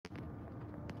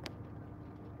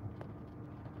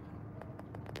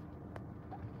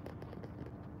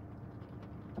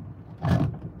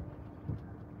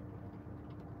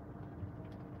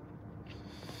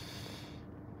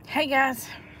Hey guys.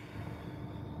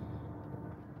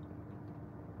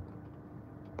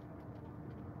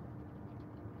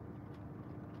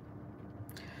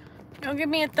 Don't give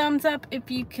me a thumbs up if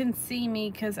you can see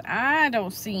me, because I don't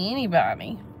see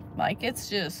anybody. Like, it's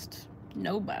just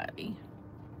nobody.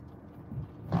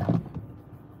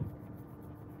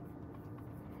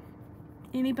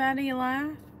 Anybody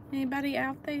alive? Anybody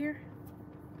out there?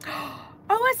 Oh,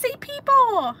 I see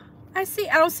people. I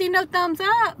don't see no thumbs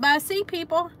up, but I see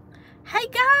people. Hey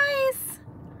guys.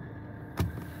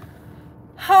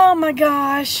 Oh my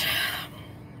gosh.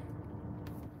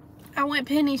 I went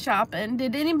penny shopping.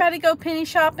 Did anybody go penny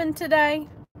shopping today?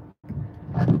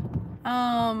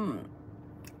 I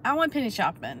went penny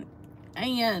shopping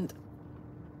and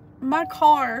my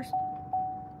car's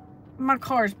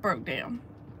broke down.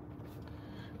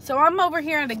 So I'm over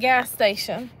here at a gas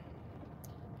station.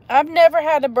 I haven't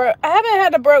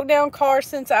had a broke down car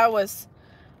since I was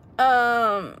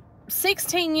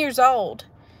 16 years old.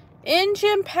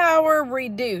 Engine power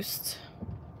reduced.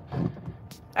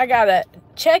 I got a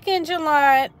check engine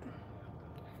light,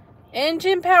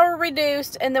 engine power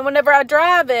reduced, and then whenever I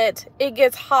drive it, it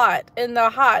gets hot and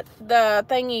the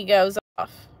thingy goes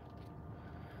off.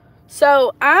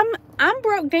 So I'm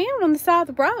broke down on the side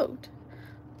of the road.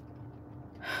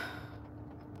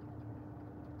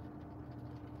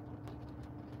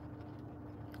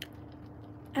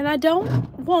 And I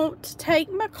don't want to take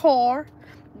my car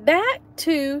back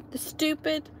to the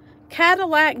stupid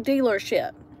Cadillac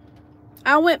dealership.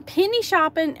 I went penny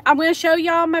shopping. I'm going to show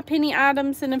y'all my penny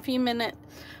items in a few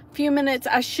minutes.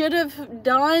 I should have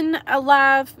done a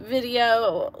live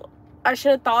video. I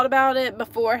should have thought about it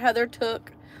before Heather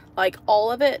took like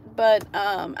all of it. But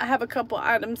I have a couple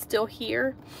items still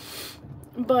here.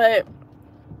 But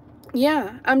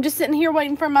yeah, I'm just sitting here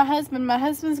waiting for my husband. My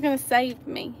husband's going to save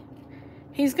me.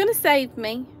 He's going to save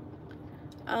me.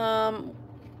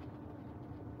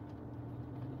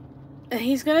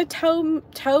 He's going to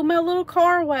tow my little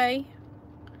car away.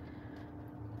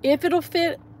 If it'll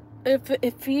fit,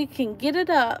 if you can get it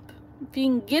up. If you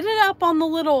can get it up on the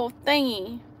little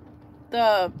thingy,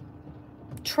 the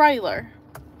trailer,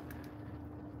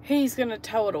 he's going to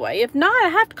tow it away. If not, I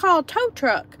have to call a tow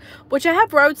truck, which I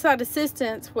have roadside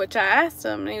assistance, which I asked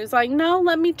him, and he was like, no,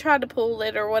 let me try to pull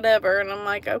it or whatever. And I'm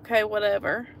like, okay,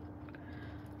 whatever.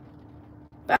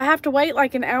 But I have to wait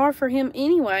like an hour for him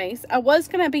anyways. I was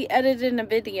going to be editing a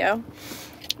video,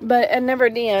 but I never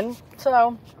did.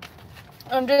 So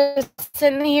I'm just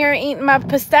sitting here eating my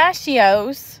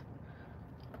pistachios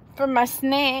for my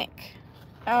snack.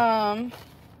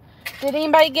 Did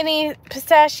anybody get any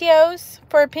pistachios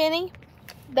for a penny?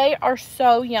 They are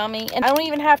so yummy. And I don't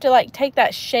even have to like take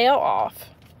that shell off.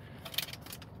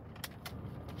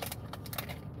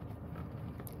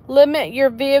 Limit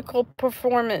your vehicle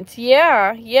performance.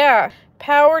 Yeah.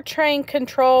 Powertrain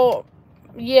control.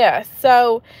 Yeah.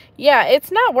 So, yeah,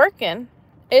 it's not working.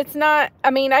 It's not, I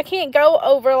mean, I can't go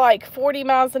over like 40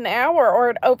 miles an hour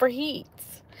or it overheats.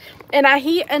 And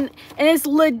and it's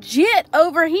legit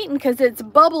overheating because it's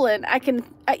bubbling.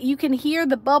 You can hear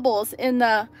the bubbles in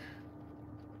the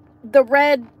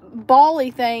red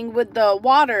bally thing with the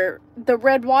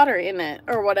red water in it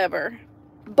or whatever.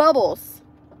 Bubbles.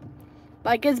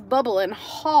 Like it's bubbling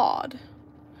hard.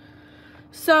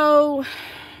 So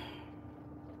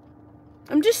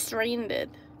I'm just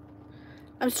stranded.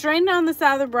 I'm stranded on the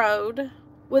side of the road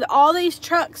with all these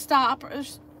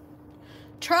truckers.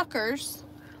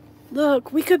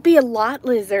 Look, we could be a lot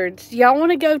lizards. Y'all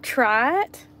want to go try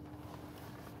it?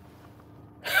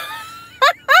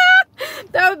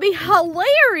 That would be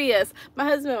hilarious. My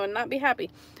husband would not be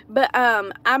happy. But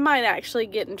I might actually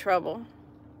get in trouble.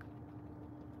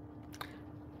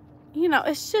 You know,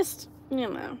 it's just, you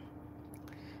know,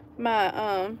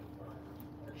 my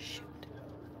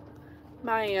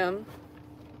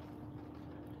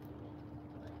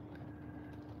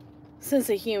sense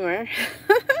of humor.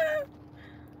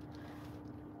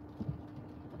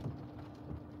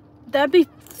 That'd be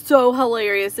so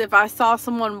hilarious if I saw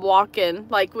someone walking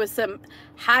like with some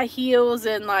high heels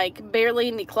and like barely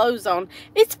any clothes on.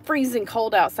 It's freezing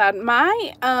cold outside. We've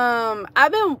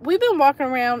been walking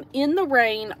around in the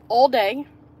rain all day.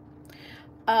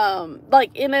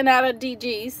 Like in and out of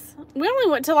DG's. We only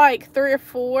went to like 3 or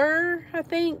 4, I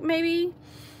think, maybe.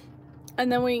 And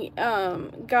then we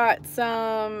got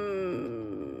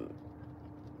some,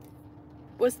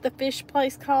 what's the fish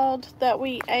place called that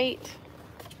we ate?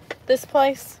 This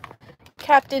place,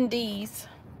 Captain D's.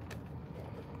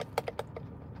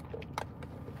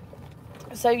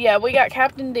 So yeah, we got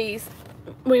Captain D's.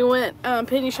 We went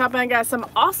penny shopping. I got some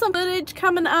awesome footage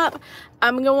coming up.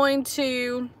 I'm going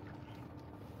to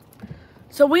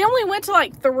So we only went to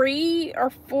like 3 or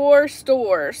 4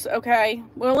 stores, okay?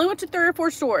 We only went to 3 or 4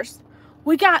 stores.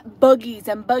 We got buggies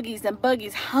and buggies and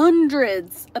buggies,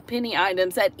 hundreds of penny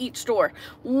items at each store.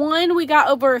 One we got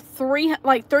over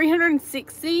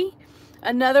 360.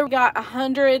 Another we got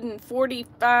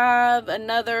 145.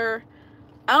 Another,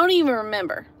 I don't even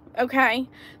remember, okay?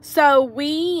 So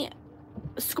we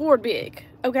scored big,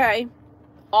 okay?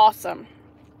 Awesome.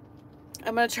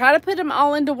 I'm going to try to put them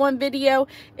all into one video.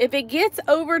 If it gets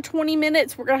over 20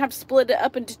 minutes, we're going to have to split it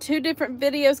up into 2 different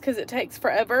videos because it takes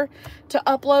forever to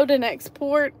upload and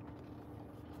export.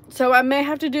 So I may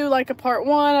have to do like a part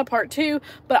 1, a part 2,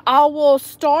 but I'll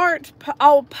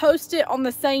post it on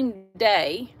the same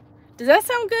day. Does that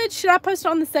sound good? Should I post it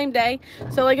on the same day?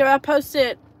 So like if I post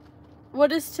it,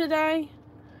 what is today?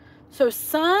 So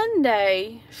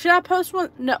Sunday, should I post one?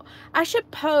 No, I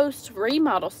should post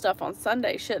remodel stuff on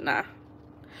Sunday, shouldn't I?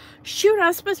 Shoot, I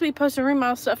was supposed to be posting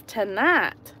remodel stuff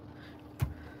tonight.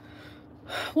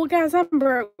 Well, guys, I'm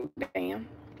broke, damn.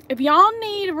 If y'all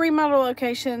need remodel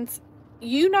locations,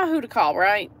 you know who to call,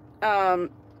 right?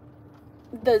 The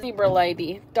zebra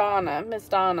lady, Donna, Miss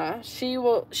Donna.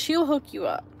 She'll hook you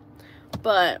up.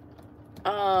 But,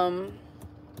 I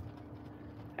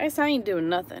guess I ain't doing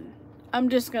nothing. I'm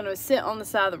just going to sit on the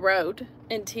side of the road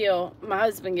until my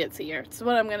husband gets here. It's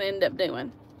what I'm going to end up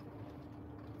doing.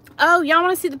 Oh, y'all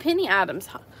want to see the penny items?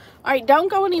 All right, don't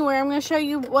go anywhere. I'm going to show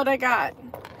you what I got.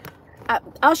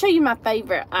 I'll show you my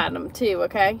favorite item too,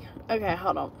 okay? Okay,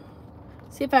 hold on.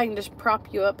 See if I can just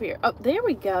prop you up here. Oh, there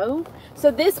we go. So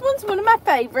this one's one of my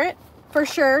favorite, for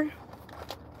sure.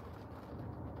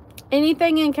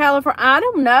 Anything in California? I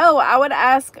don't know. I would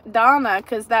ask Donna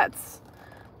because that's,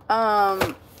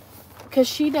 because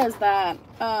she does that.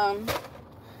 I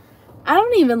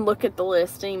don't even look at the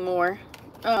list anymore.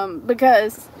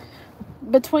 Because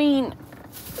between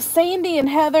Sandy and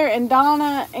Heather and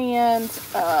Donna and,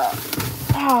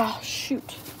 oh,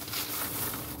 shoot.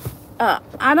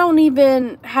 I don't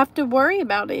even have to worry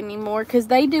about it anymore because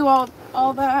they do all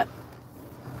that.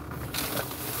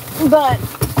 But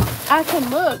I can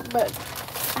look, but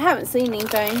I haven't seen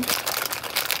anything.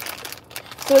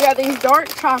 So we got these dark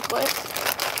chocolates.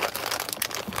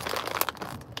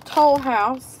 Toll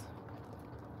House.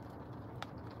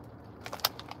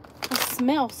 I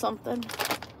smell something.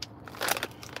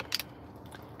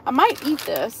 I might eat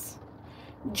this.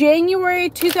 January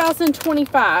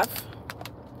 2025.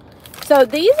 So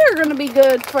these are going to be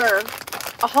good for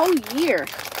a whole year.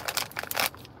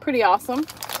 Pretty awesome.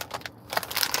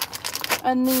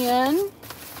 And then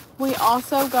we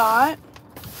also got,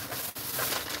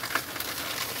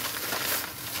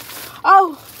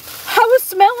 oh, I was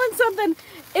smelling something.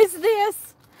 Is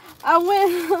this,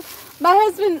 my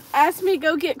husband asked me to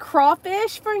go get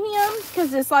crawfish for him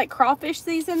because it's like crawfish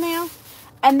season now.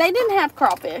 And they didn't have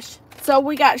crawfish. So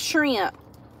we got shrimp.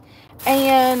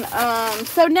 And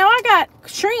so now I got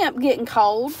shrimp getting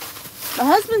cold. My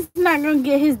husband's not going to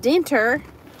get his dinner.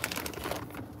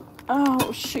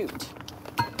 Oh, shoot.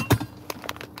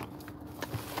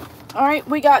 Alright,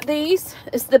 we got these.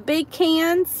 It's the big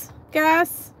cans,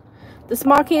 guys. The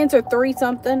small cans are 3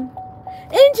 something.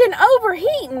 Engine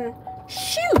overheating.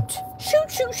 Shoot. Shoot,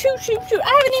 shoot, shoot, shoot, shoot. I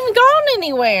haven't even gone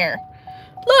anywhere.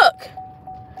 Look.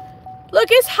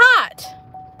 Look, it's hot.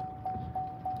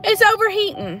 It's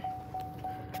overheating.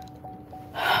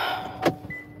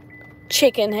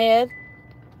 Chicken head.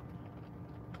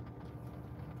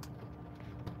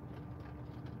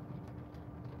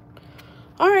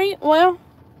 Alright, well,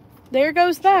 there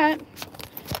goes that.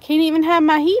 Can't even have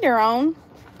my heater on.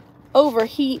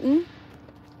 Overheating.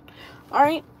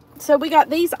 Alright, so we got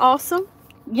these awesome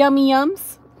yummy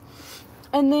yums.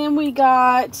 And then we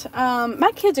got,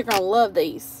 my kids are going to love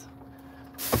these.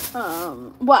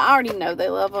 Well, I already know they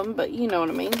love them, but you know what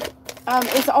I mean.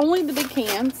 It's only the big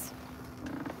cans.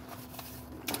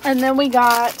 And then we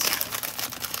got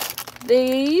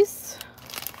these.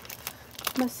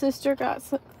 My sister got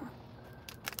some.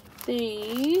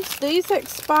 These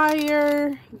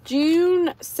expire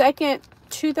June 2nd,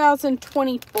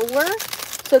 2024.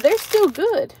 So they're still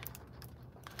good.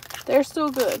 They're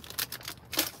still good.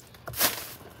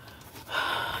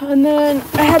 And then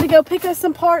I had to go pick up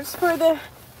some parts for the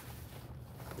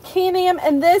Can-Am.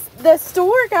 And the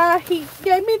store guy, he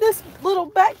gave me this little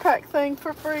backpack thing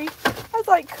for free. I was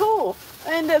like, cool.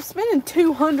 I ended up spending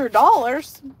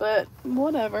 $200, but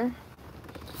whatever.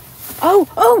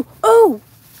 Oh!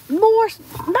 More.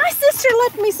 My sister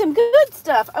left me some good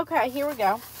stuff. Okay, here we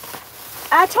go.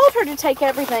 I told her to take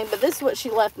everything, but this is what she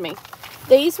left me.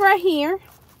 These right here.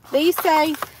 These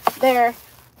say they're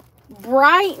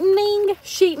brightening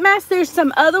sheet masks. There's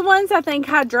some other ones, I think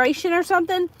hydration or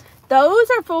something. Those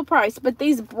are full price, but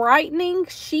these brightening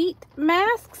sheet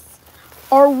masks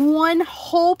are 1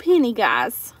 whole penny,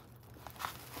 guys.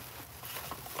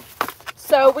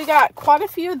 So we got quite a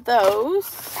few of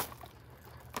those.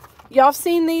 Y'all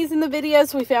seen these in the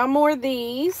videos. We found more of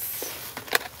these.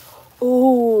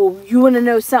 Oh, you want to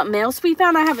know something else we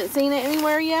found? I haven't seen it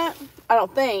anywhere yet. I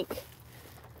don't think.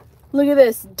 Look at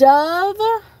this. Dove.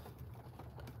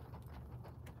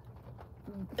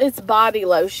 It's body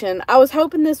lotion. I was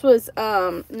hoping this was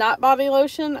not body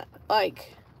lotion,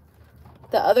 like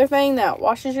the other thing that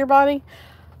washes your body.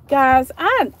 Guys,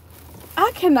 I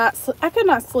could not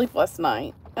sleep last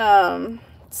night.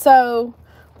 So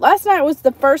last night was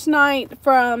the first night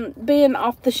from being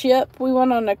off the ship. We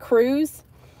went on a cruise,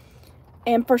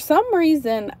 and for some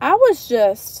reason I was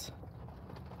just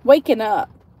waking up.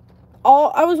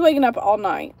 I was waking up all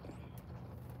night.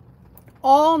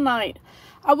 All night.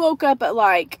 I woke up at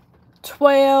like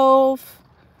 12,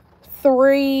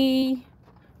 3,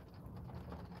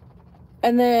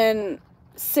 and then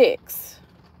 6.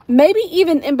 Maybe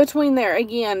even in between there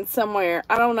again somewhere.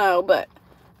 I don't know, but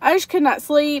I just could not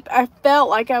sleep. I felt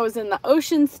like I was in the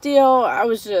ocean still. I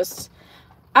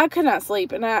could not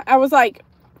sleep. And I was like,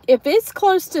 if it's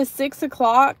close to 6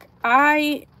 o'clock,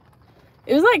 it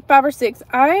was like 5 or 6.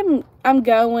 I'm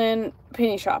going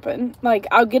penny shopping. Like,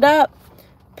 I'll get up,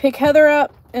 pick Heather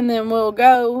up, and then we'll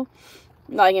go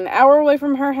like an hour away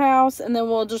from her house, and then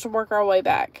we'll just work our way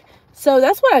back. So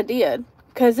that's what I did,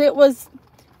 because it was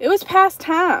past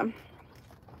time.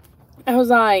 I was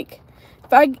like,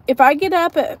 if I get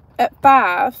up at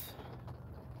 5,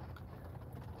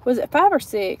 was it 5 or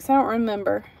 6? I don't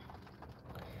remember.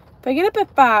 If I get up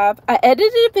at 5, I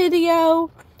edited a video,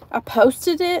 I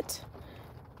posted it,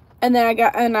 and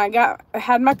then I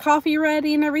had my coffee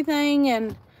ready and everything,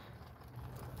 and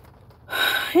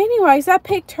anyways, I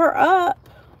picked her up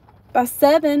by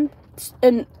 7,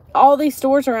 and all these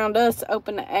stores around us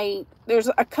open at 8. There's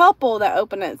a couple that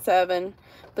open at 7,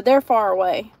 but they're far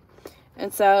away.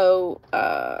 And so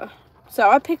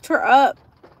I picked her up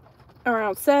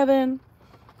around 7.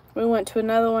 We went to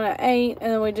another one at 8,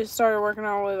 and then we just started working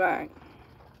our way back.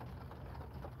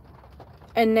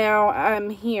 And now I'm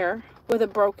here with a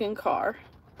broken car.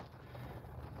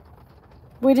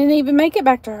 We didn't even make it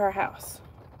back to her house.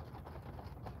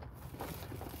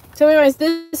 So anyways,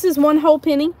 this is 1 whole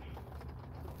penny.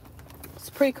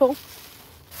 It's pretty cool.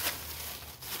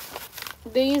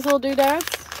 These little doodads.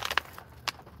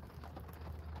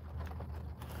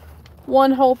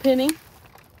 1 whole penny.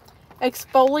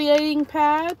 Exfoliating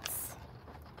pads.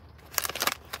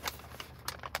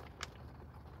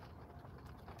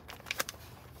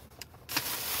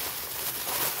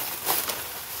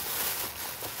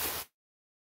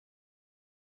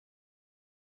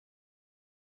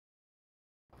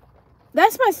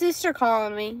 That's my sister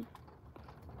calling me.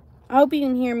 I hope you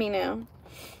can hear me now.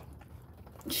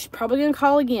 She's probably going to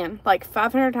call again, like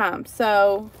 500 times.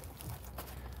 So,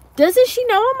 doesn't she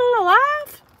know I'm on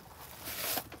live?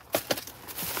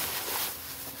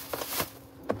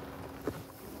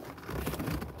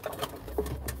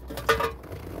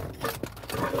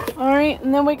 Alright,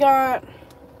 and then we got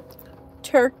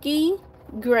turkey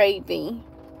gravy.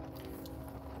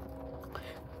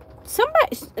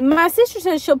 My sister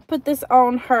says she'll put this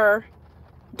on her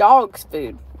dog's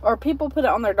food. Or people put it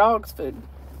on their dog's food.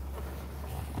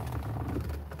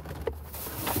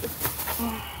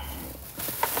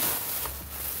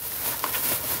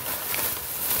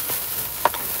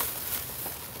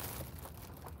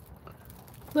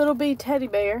 Little bee teddy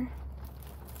bear.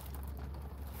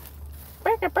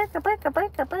 Breaker, breaker, breaker,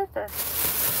 breaker, breaker.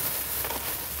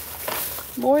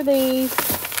 More of these.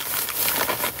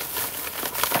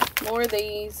 More of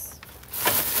these.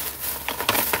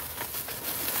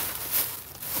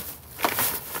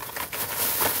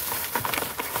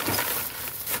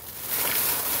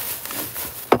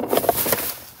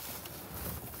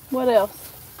 What else?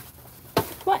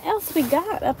 What else we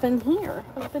got up in here?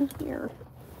 Up in here.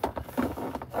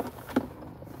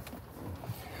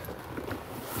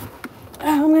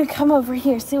 I'm gonna come over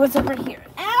here, see what's over here.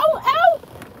 Ow! Ow!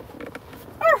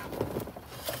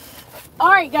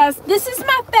 Alright, guys, this is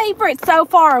my favorite so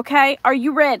far, okay? Are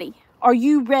you ready? Are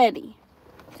you ready?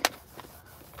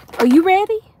 Are you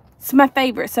ready? It's my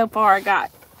favorite so far. I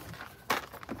got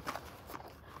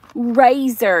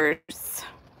razors.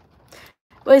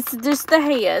 Well, it's just the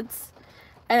heads.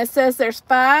 And it says there's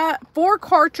 4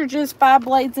 cartridges, 5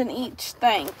 blades in each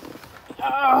thing.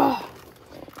 Ugh.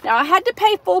 Now, I had to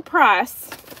pay full price,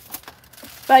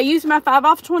 but I used my 5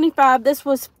 off 25. This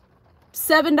was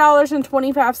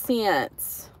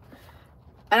 $7.25.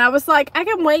 And I was like, I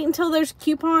can wait until there's a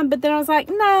coupon. But then I was like,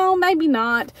 no, maybe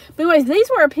not. But anyways, these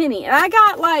were a penny. And I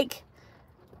got like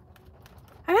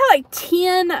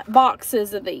 10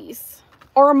 boxes of these.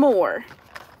 Or more.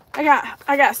 I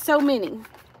got so many.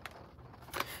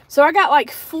 So I got like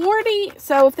 40.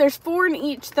 So if there's 4 in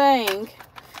each thing.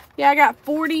 Yeah, I got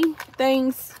 40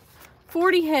 things.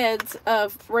 40 heads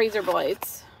of razor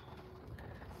blades.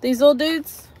 These little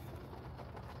dudes.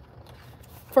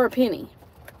 For a penny.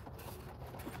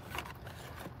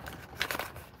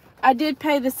 I did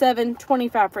pay the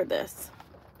 $7.25 for this.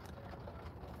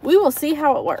 We will see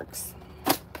how it works.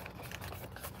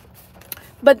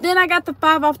 But then I got the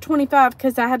 5 off 25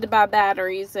 because I had to buy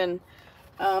batteries, and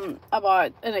I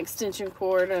bought an extension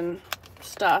cord and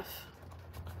stuff.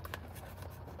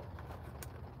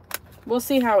 We'll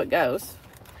see how it goes.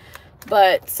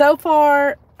 But so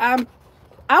far, I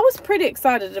was pretty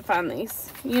excited to find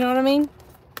these. You know what I mean?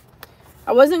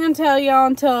 I wasn't going to tell y'all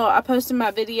until I posted my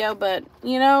video, but,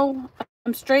 you know,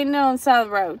 I'm straightening on the side of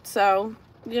the road. So,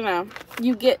 you know,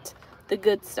 you get the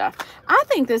good stuff. I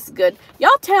think this is good. Y'all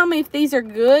tell me if these are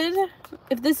good.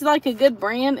 If this is like a good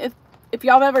brand. If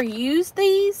y'all have ever used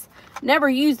these. Never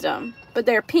used them. But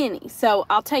they're a penny. So,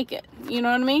 I'll take it. You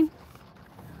know what I mean?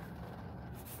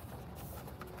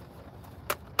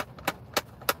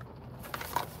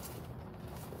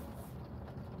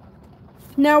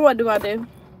 Now what do I do?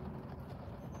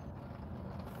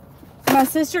 My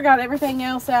sister got everything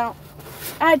else out.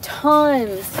 I had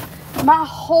tons. My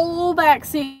whole back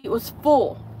seat was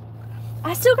full.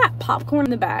 I still got popcorn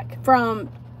in the back from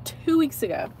 2 weeks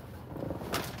ago.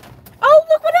 Oh,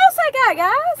 look what else I got,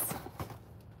 guys.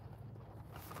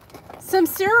 Some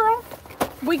cereal.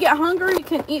 We get hungry, you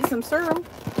can eat some cereal.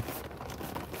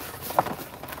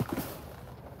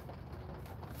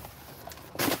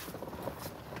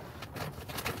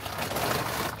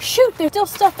 Shoot, there's still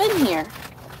stuff in here.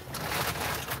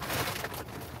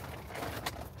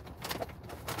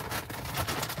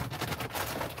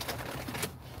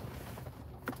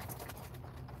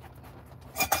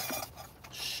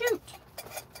 Shoot.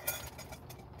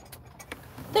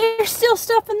 There's still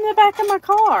stuff in the back of my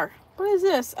car. What is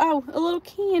this? Oh, a little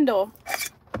candle.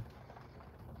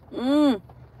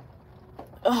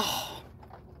 Oh.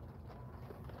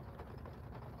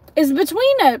 It's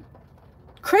between a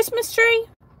Christmas tree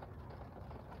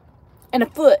and a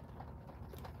foot.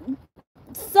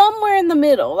 Somewhere in the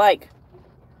middle. Like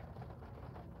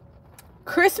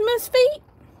Christmas feet.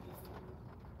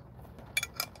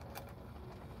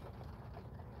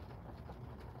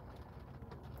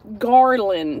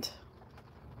 Garland.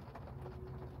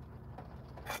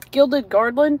 Gilded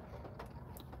garland.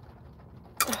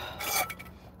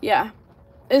 Yeah.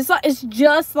 It's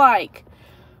just like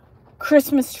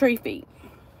Christmas tree feet.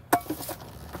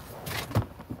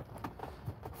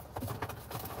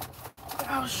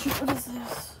 Oh shoot, what is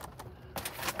this?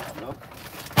 Nope.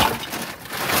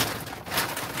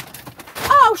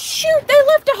 Oh shoot, they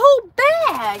left a whole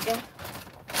bag.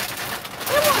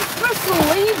 They weren't supposed to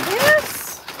leave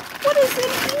this. What is in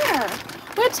here?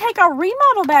 We had to take our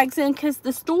remodel bags in because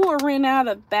the store ran out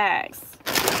of bags.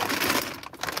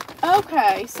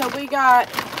 Okay, so we got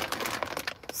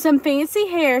some fancy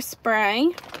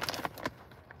hairspray.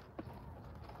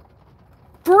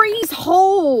 Freeze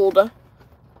hold.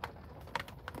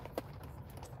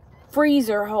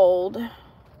 Freezer hold.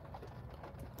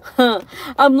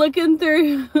 I'm looking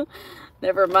through.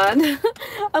 Never mind.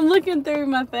 I'm looking through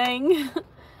my thing.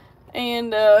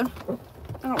 And, oh,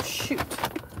 shoot.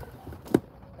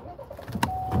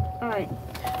 Alright.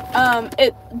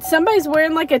 Somebody's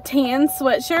wearing like a tan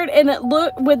sweatshirt, and it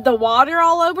looked, with the water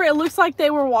all over, it looks like they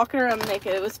were walking around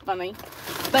naked. It was funny.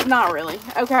 But not really.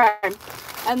 Okay.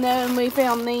 And then we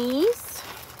found these.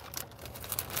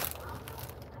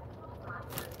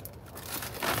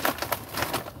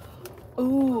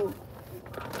 Ooh.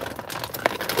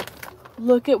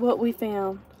 Look at what we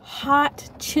found. Hot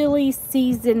chili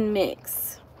season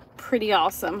mix. Pretty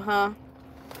awesome, huh?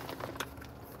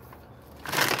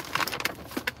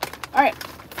 Alright.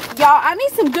 Y'all, I need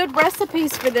some good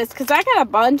recipes for this because I got a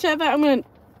bunch of it. I'm going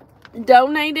to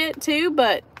donate it too,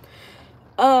 but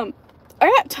I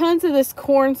got tons of this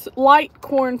light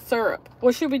corn syrup.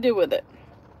 What should we do with it?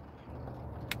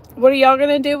 What are y'all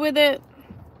going to do with it?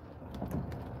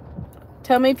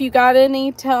 Tell me if you got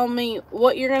any. Tell me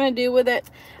what you're going to do with it.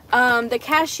 The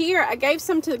cashier, I gave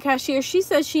some to the cashier. She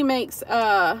says she makes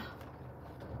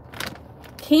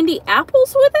candy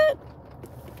apples with it.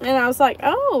 And I was like,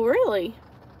 oh, really?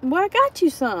 Well, I got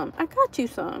you some. I got you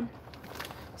some.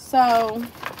 So,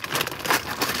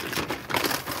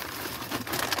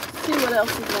 let's see what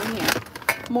else is in here.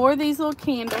 More of these little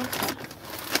candles.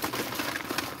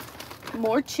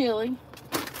 More chili.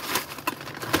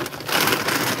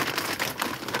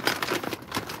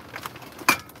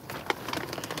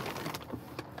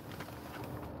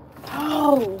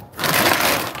 Oh.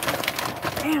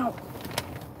 Ow.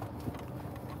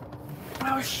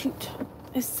 Oh, shoot.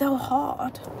 It's so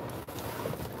hard.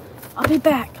 I'll be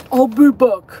back. I'll be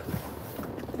back.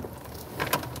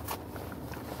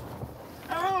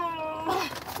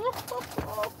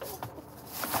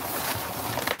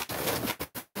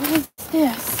 What is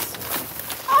this?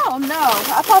 Oh, no.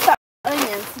 I thought that was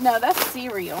onions. No, that's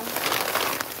cereal.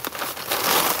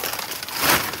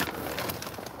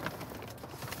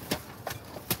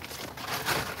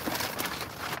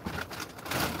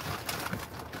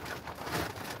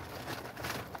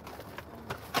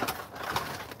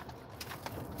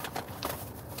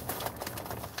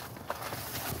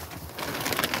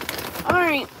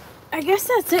 Alright, I guess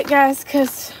that's it, guys,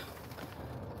 because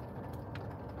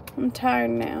I'm tired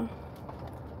now.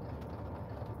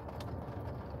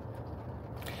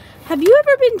 Have you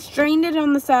ever been stranded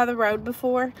on the side of the road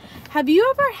before? Have you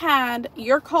ever had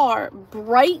your car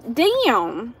break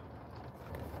down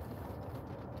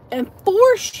and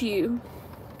force you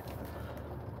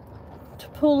to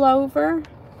pull over?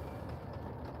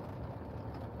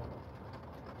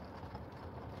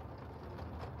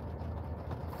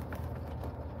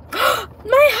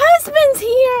 My husband's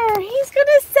here. He's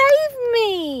gonna save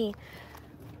me.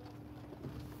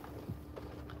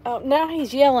 Oh, now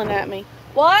he's yelling at me.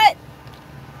 What?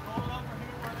 Going over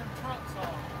here where them trucks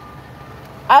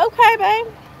are. Okay, babe.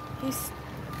 He's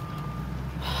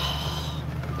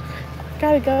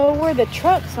gotta go where the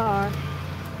trucks are.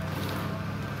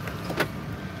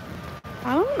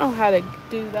 I don't know how to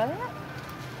do that.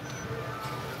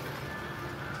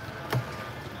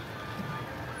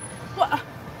 What?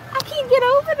 I can't get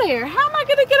over there. How am I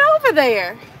gonna get over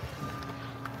there?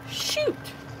 Shoot.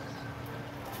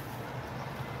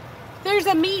 There's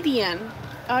a median.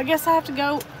 I guess I have to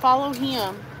go follow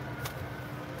him.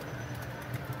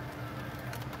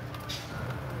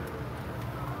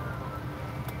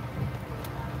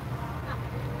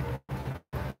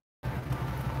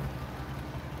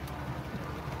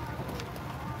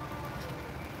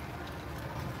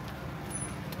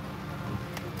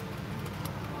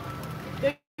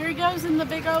 There he goes in the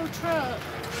big old truck.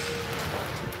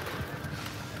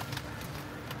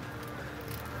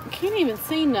 I can't even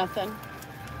see nothing.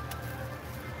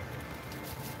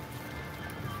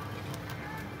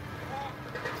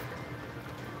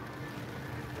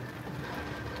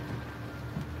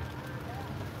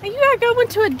 You gotta go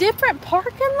into a different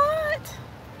parking lot?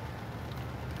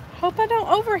 Hope I don't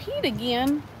overheat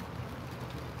again.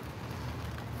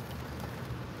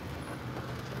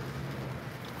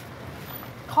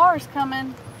 Car's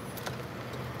coming.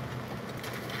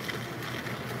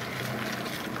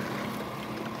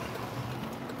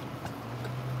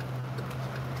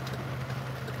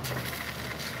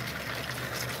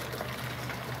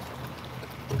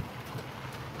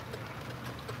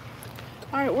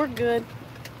 All right, we're good.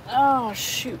 Oh,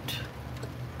 shoot.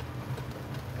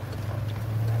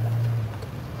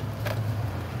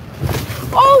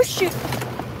 Oh, shoot.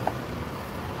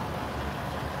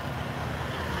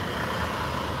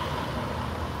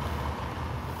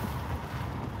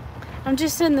 I'm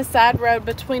just in the side road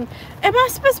between... Am I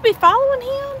supposed to be following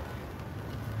him?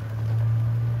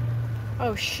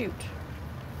 Oh, shoot.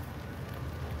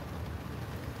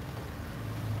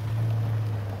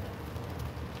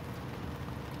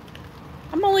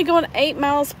 I'm only going 8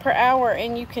 miles per hour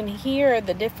and you can hear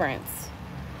the difference.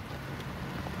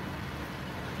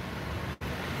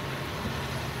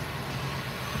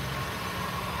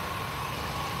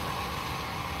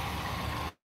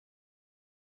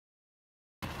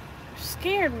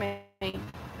 Scared me.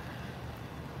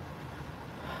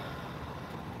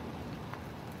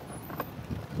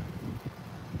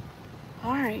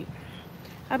 Alright.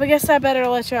 I guess I better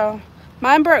let y'all.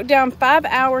 Mine broke down 5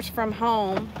 hours from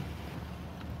home.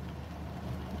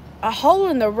 A hole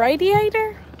in the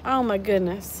radiator? Oh my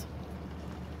goodness.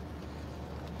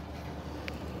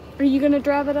 Are you gonna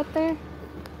drive it up there?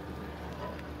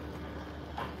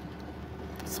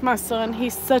 It's my son.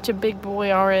 He's such a big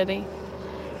boy already.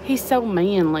 He's so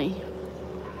manly.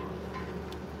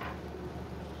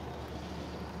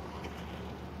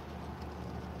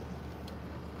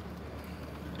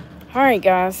 Alright,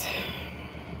 guys.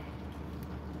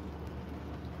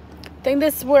 I think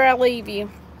this is where I leave you.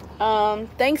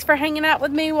 Thanks for hanging out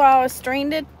with me while I was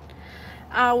stranded.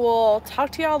 I will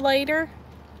talk to y'all later.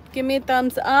 Give me a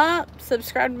thumbs up.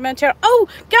 Subscribe to my channel. Oh,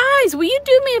 guys, will you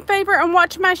do me a favor and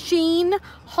watch my Shein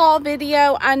haul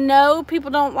video? I know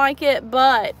people don't like it,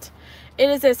 but It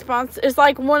is a sponsor. It's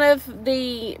like one of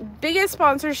the biggest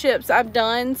sponsorships I've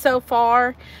done so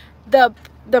far. The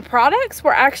products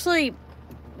were actually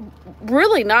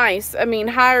really nice. I mean,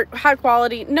 high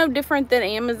quality, no different than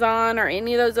Amazon or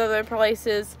any of those other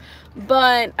places.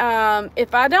 But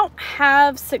if I don't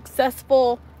have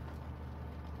successful,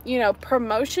 you know,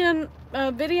 promotion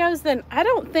videos, then I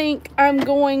don't think I'm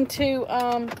going to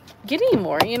get any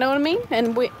more, you know what I mean?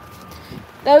 And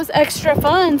those extra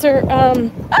funds are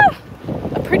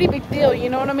a pretty big deal, you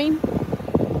know what I mean?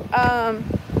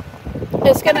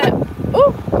 It's gonna,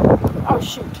 oh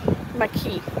shoot, my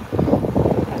key.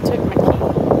 I took my key.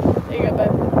 There you go,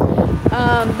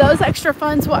 babe. Those extra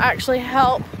funds will actually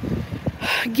help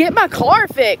get my car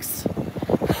fixed.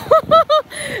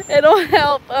 It'll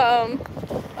help,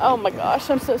 oh my gosh,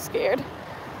 I'm so scared.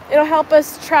 It'll help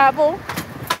us travel.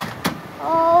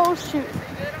 Oh shoot.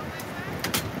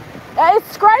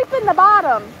 It's scraping the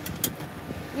bottom.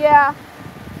 Yeah.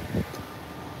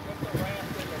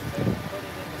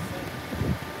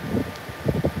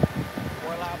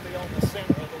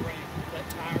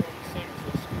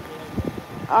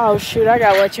 Oh shoot, I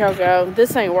gotta let y'all go.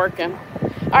 This ain't working.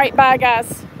 All right, bye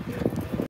guys.